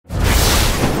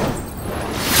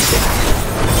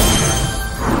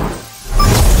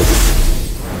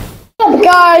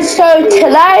guys, so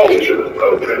today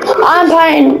I'm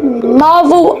playing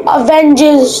Marvel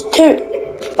Avengers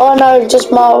 2. Oh no,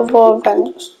 just Marvel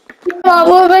Avengers.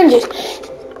 Marvel Avengers.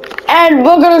 And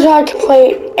we're gonna try to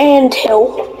play Anthill.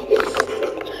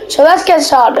 So let's get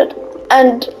started.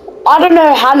 And I don't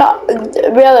know how to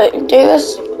really do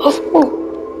this.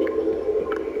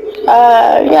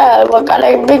 Yeah, we're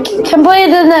gonna be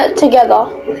completing it together.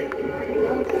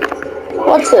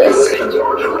 What's this?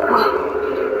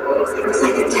 Looks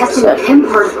like it's testing the PIM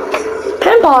particles.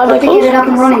 PIM particles? We're gonna get it up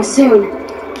and running soon.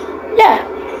 Yeah.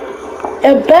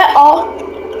 It better.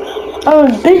 I'm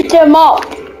gonna beat them up.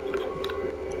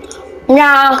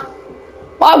 Nah.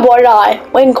 Why would I?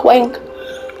 Wink, wink.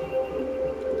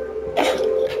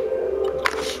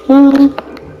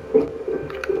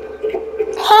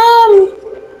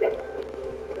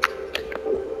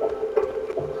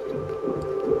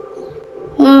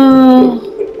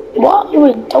 What are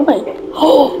we doing?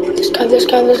 Oh, this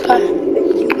guy.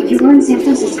 You were in San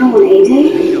Francisco on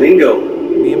A-Day? Bingo.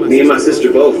 Me and my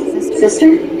sister both. Sister?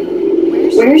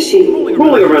 Where is she?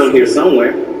 Rolling around here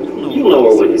somewhere. You'll know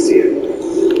her when you see her.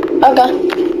 Okay.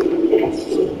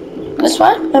 This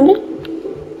one, maybe?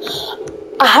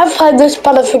 I have played this,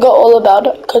 but I forgot all about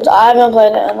it, because I haven't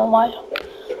played it in a while.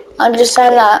 I'm just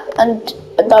saying that, and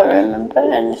I don't remember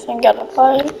anything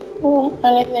about it or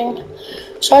anything.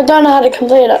 So I don't know how to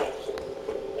complete it.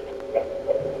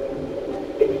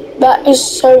 That is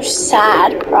so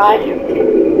sad, right? Yeah,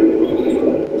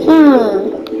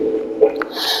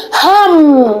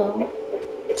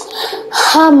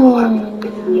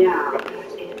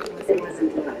 it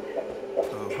wasn't good.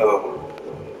 Oh.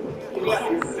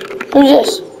 Who's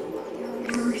this?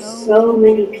 There were so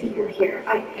many people here.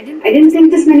 I didn't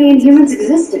think this many Inhumans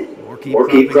existed. More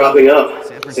keep cropping up.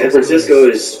 San Francisco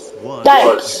is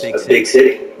Thanks. a big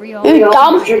city. You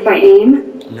dumb? Captured by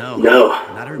AIM? No,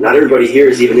 not everybody here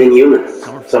is even inhuman.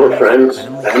 Some are friends,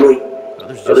 family.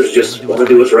 Others just want to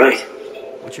do what's right.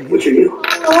 Which are you?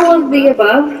 All of the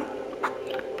above.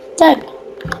 Dad.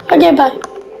 Okay, bye.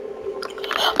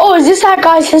 Oh, is this that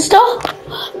guy's sister?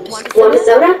 Want a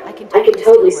soda? I can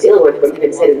totally steal one from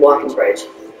Pim's Hidden Walking Bridge.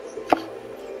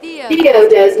 Theo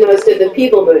does most of the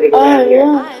people moving around here.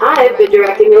 Yeah. I've been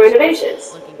directing the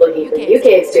renovations, looking for new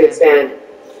caves to expand.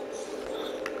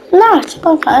 Nice.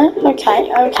 Okay.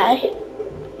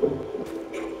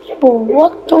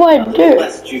 What do I do?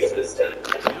 Less juice this time.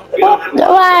 What do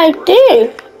I do?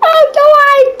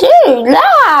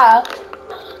 Nah.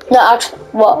 No, actually,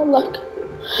 what? Look.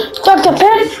 Dr.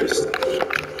 Pym? Interesting.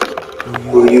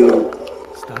 Were you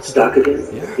stuck again?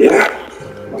 Yeah.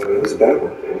 It was a bad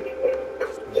one.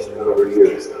 Over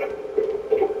years.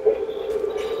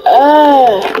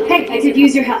 Hey, I could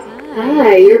use your help.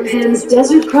 Hi, you're Pim's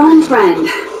desert crawling friend.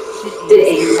 Did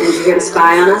AIM send you here to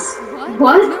spy on us?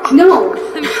 What? No,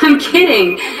 I'm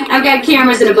kidding. I've got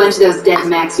cameras and a bunch of those dead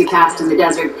mechs we passed in the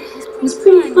desert. It was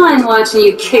pretty fun watching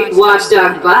you kick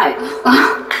Watchdog butt.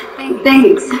 Oh,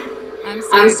 thanks.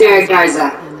 I'm Sarah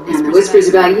Garza, and the whispers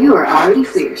about you are already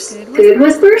fierce. Good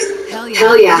whispers?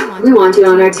 Hell yeah, we want you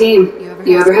on our team.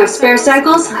 You ever have spare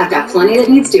cycles? I've got plenty that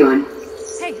needs doing.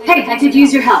 Hey, I could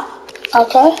use your help.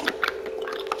 Okay.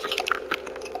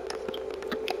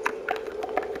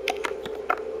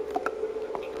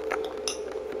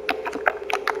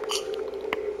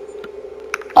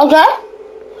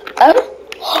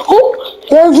 Oh,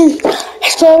 loading.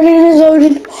 It's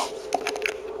loading.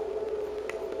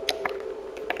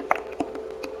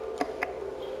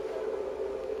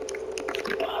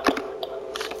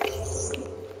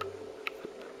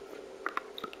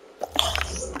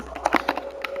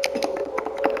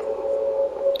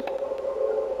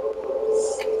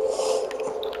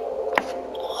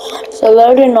 So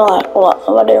loading or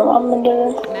what do you want me to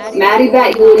do? Maddie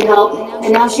bet you would help,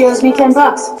 and now she owes me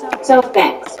 $10. So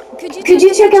thanks. Could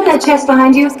you check out that chest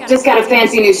behind you? Just got a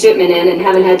fancy new shipment in and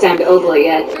haven't had time to oval it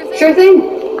yet. Sure thing.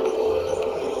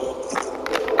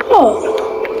 Oh.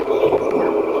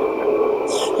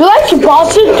 You like to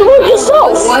boss it? Do it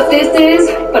yourself. What this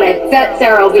is, but I bet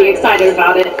Sarah will be excited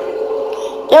about it.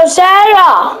 Yo,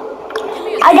 Sarah.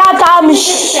 I got some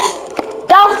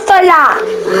stuff for ya.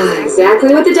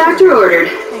 Exactly what the doctor ordered.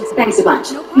 Thanks a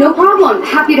bunch. No problem.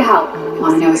 Happy to help.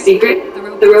 Want to know a secret?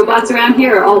 The robots around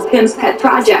here are all Pim's pet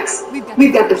projects.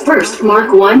 We've got the first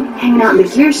Mark I hanging out in the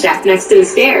gear shaft next to the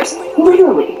stairs.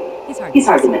 Literally. He's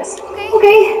hard to miss.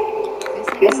 Okay.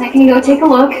 Guess I can go take a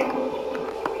look.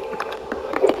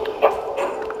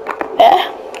 Yeah.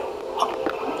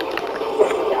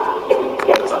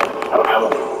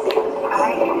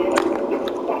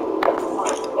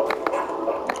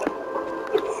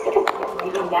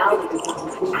 how the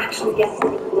resistance can actually get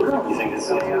something done. You think it's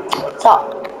something? So,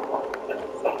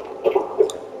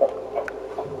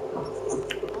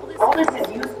 All this is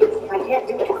useless if I can't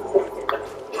do it consistently.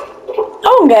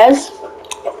 oh, guys.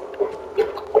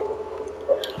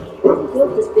 Who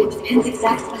built this thing to Pin's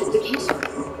exact specifications?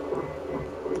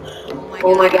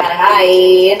 Oh my god,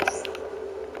 hi.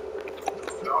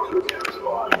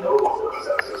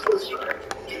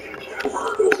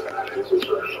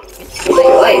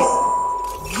 Nice.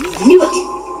 Knew it.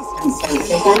 Sounds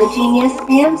like I'm a genius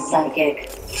and psychic.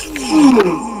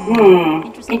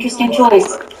 Interesting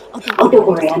choice. Oh, don't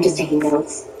worry, I'm just taking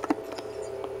notes.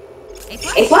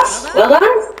 A plus? Well done.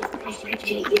 I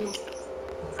appreciate you.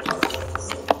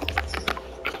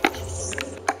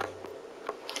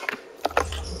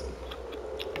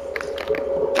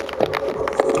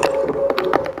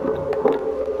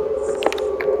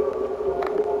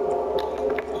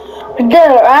 I did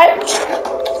it, right?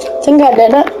 I think I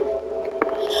did it.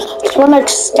 Just want to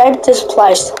escape this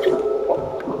place.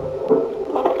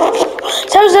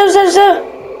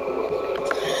 So.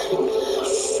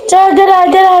 Did I?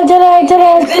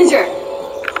 Avenger!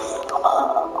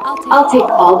 I'll take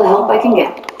all the help I can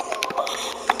get.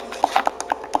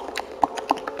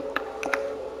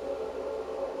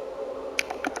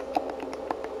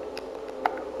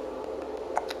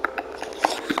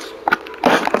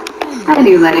 I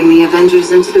knew letting the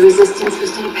Avengers into the Resistance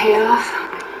was going to pay off.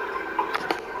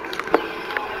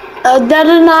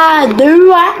 Didn't I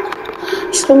do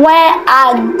it? Swear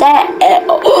I did it.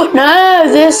 Oh,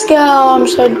 no, this girl, I'm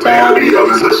so dumb.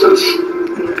 Resistance.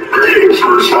 Greetings,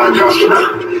 first-time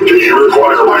customer. Do you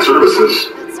require my services?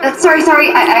 Sorry,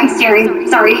 I'm staring.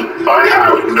 Sorry. I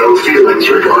have no feelings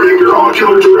regarding your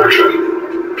ocular direction.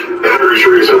 Every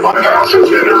trace of my past has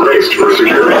been erased for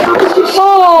security purposes.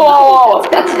 Oh,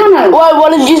 That's kind of... what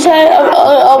did you say?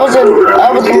 I wasn't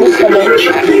listening.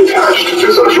 Efficiently attached to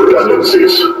such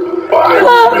redundancies.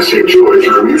 I receive joy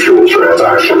through mutual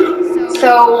transaction.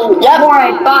 So, the more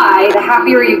I buy, the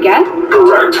happier you get?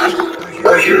 Correct.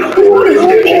 Thank you for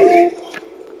engaging me.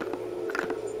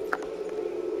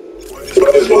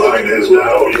 What is mine is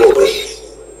now yours.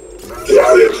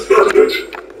 That is perfect.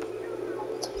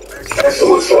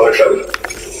 Excellent selection.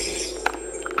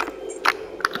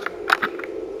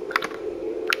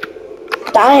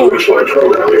 Dang. Which my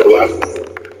programming left.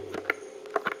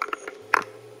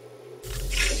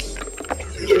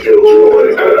 To feel joy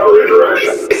at our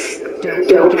interaction.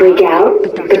 Don't freak out,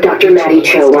 but Dr. Maddie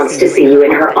Cho wants to see you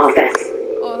in her office.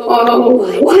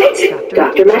 Oh, what?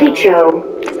 Dr. Maddie Cho.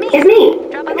 It's me.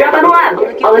 Drop by the lab.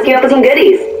 I'll hook you up with some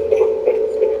goodies.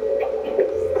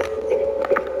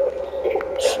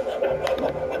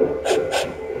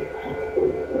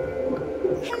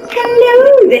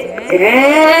 Hello there.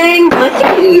 Dang, look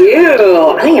at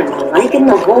you. I am liking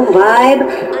the whole vibe.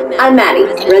 I'm Maddie,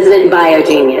 resident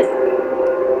biogenius.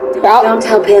 Don't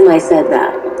tell Pim I said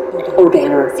that. Or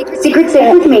Banner. Secret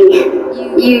safe with me.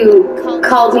 You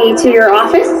called me to your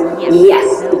office?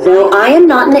 Yes, though I am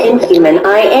not an inhuman,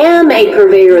 I am a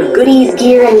purveyor of goodies,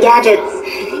 gear, and gadgets.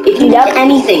 If you need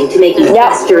anything to make you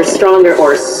faster, stronger,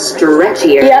 or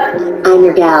stretchier, I'm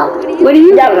your gal. What do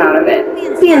you get out of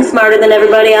it? Being smarter than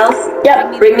everybody else.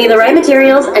 Bring me the right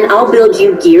materials, and I'll build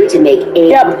you gear to make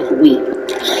a weep.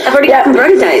 I've already got some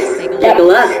prototypes. Take a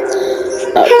look.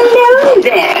 Hello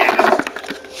there.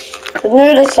 I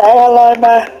knew to say hello,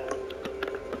 man.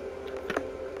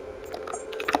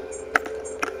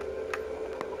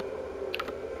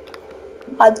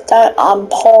 I'm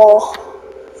poor.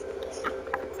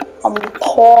 I'm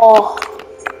poor.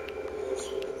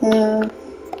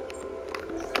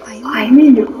 I'm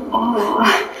in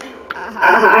awe.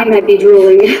 I might be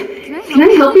drooling. Can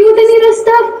I help you with any of this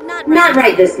stuff? Not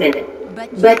right this minute.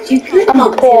 But you could I'm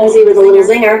help cool. Susie with a little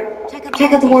zinger.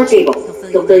 Check out the war table.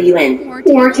 He'll fill you in.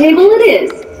 War table it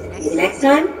is. See you next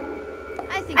time.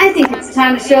 I think it's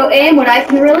time to show AIM what I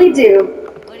can really do.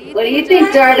 What do you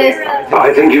think, Jarvis?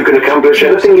 I think you can accomplish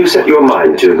anything you set your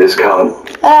mind to, Miss Khan.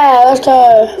 Hey, let's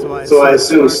go. So I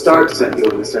assume Stark sent you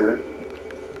in the center.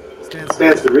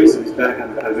 Stands to reason he's back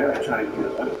on the Chimera trying to get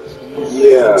it back.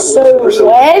 Yeah. So, where's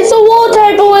the wall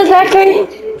table exactly?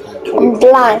 I'm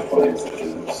blind.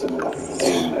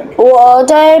 Wall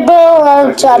table,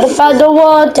 I'm trying to find the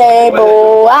wall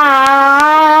table.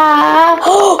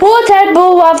 Wall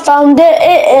table, I found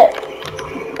it.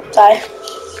 Sorry.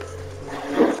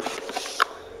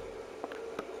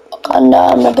 And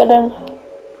I'm not gonna.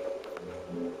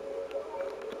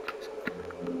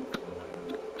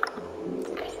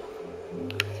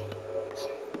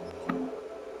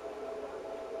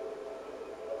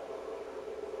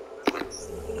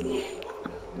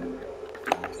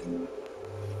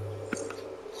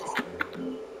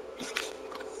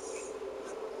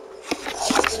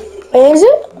 Where is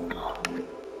it?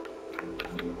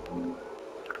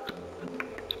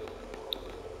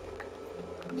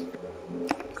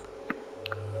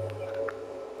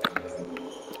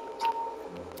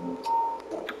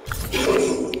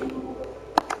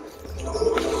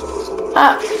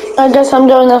 I guess I'm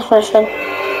doing this mission.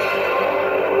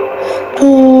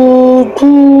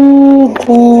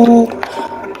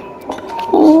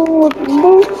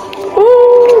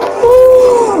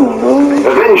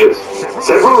 Avengers,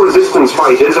 several resistance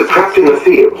fighters are trapped in the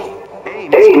field.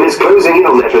 AIM is closing in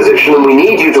on their position and we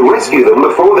need you to rescue them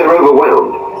before they're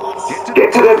overwhelmed.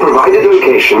 Get to their provided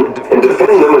location and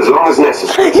defend them as long as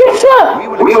necessary. Yes,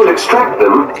 sir! We will extract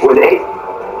them when AIM...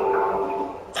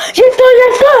 Yes, sir!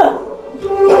 Yes, sir!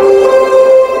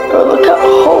 Oh, look at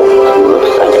Hulk.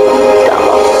 Looks like a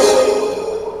dumbass.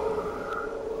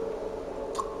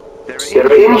 There are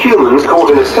Inhumans caught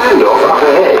in a standoff up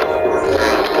ahead.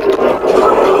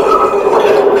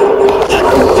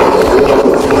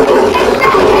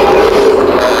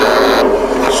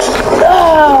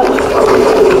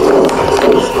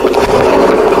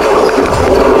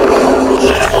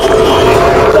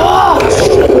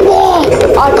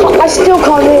 I still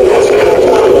can't reach.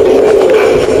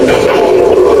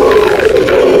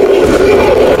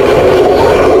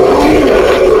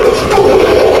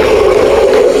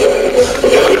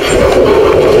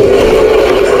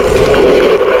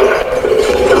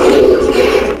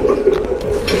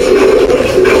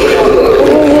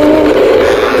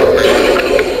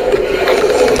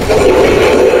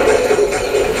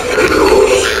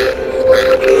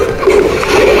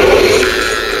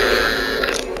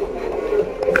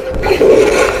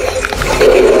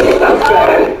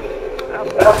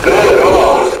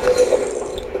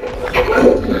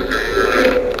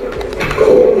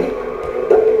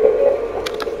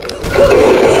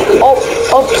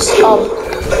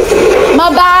 My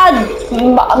bad.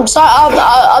 I'm sorry.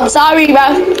 I'm sorry,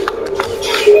 man.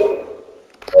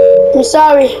 I'm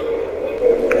sorry.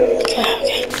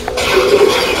 Okay.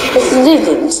 This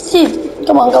is easy.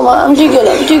 Come on. I'm too good.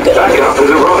 Backup has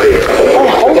arrived.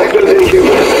 Protect those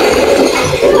Inhumans.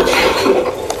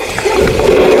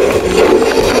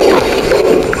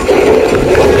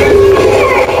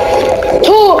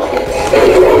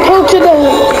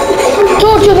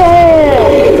 Talk to the hand.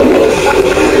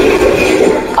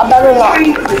 I better not.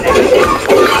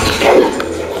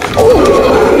 Ooh,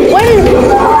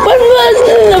 when was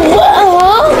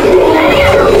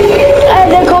and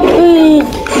they copied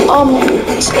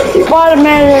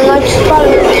Spider-Man and like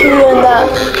Spider-Man 2 and that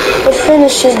the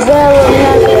finish is there and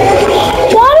that.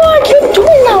 Why do I keep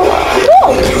doing that?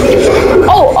 Look.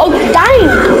 Oh, dang.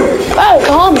 Oh,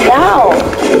 calm down.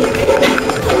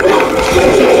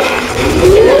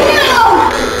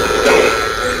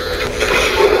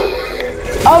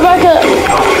 Oh, back up.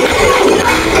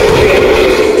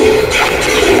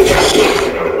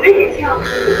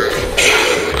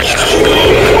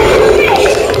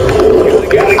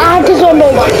 I just want to.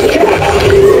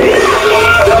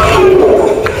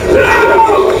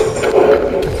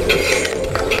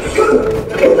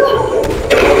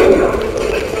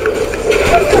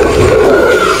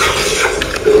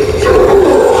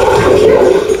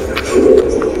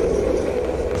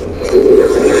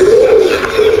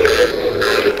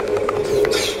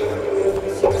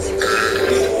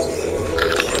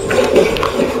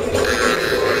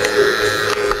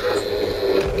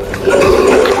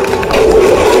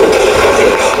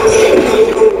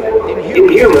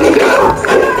 Inhumans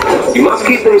down. You must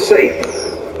keep them safe.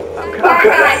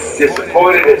 Okay,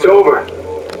 disappointed it's over.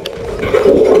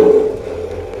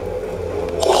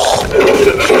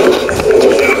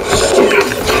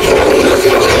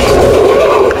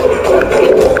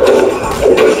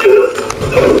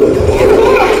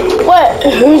 What?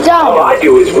 Who's down? All I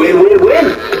do is win.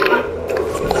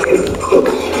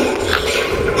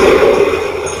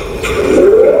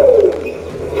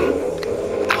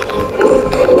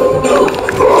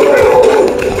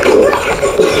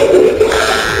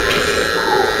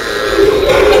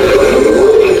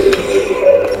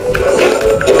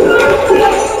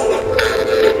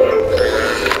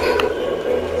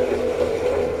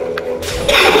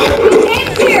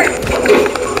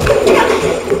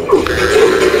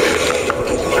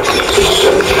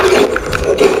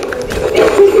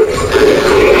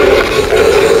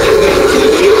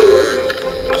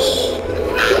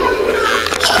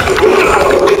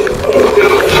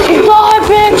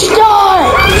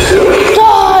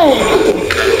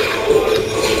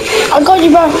 I got you,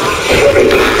 bro.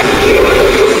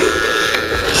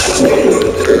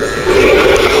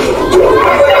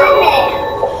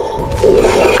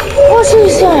 What's he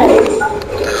saying?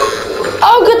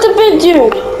 I'll get the big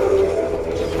dude.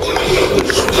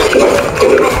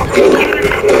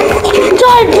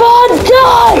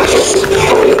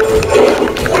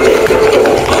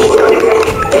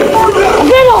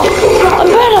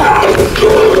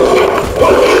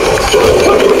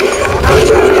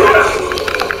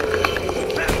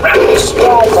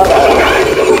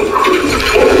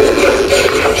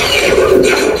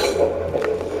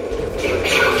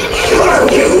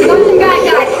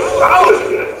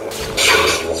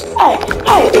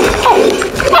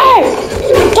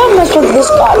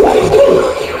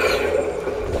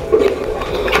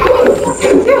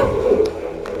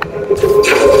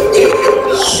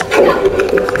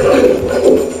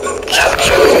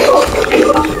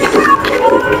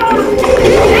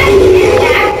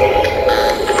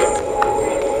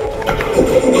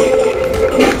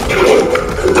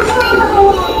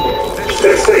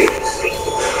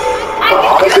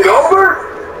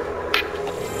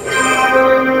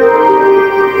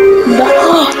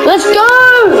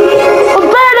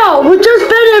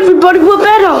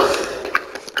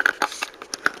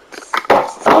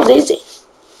 easy.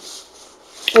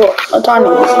 Well, not tiny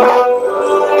easy.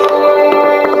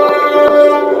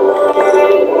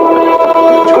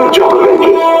 Good job,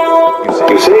 Avengers.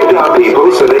 You saved our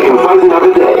people so they can fight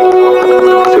another day.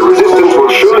 The Resistance will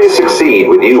surely succeed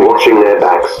with you watching their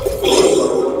backs.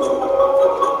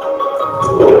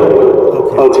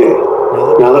 Okay,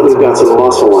 now that we've got some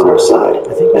muscle on our side,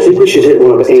 I think we should hit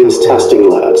one of AIM's testing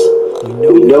labs.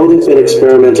 We know they've been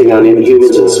experimenting on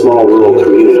inhumans in small rural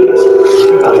communities.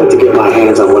 I'd like to get my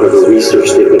hands on whatever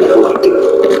research they've been collecting.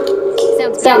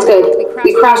 Sounds good.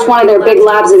 We crashed one of their big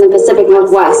labs in the Pacific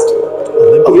Northwest.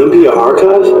 Olympia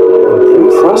Archive?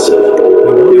 Impressive.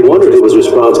 We wondered who was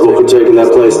responsible for taking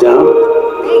that place down.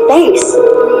 Thanks.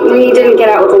 We didn't get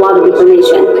out with a lot of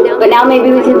information, but now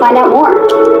maybe we can find out more.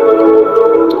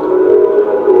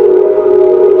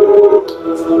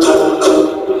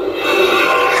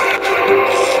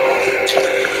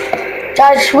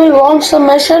 Guys, we launched the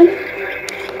mission.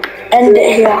 End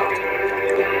it here.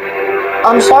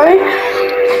 I'm sorry.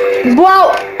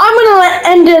 Well, I'm gonna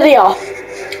end it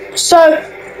here. So,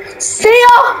 see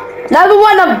ya. Never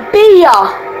wanna be ya.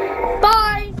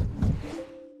 Bye.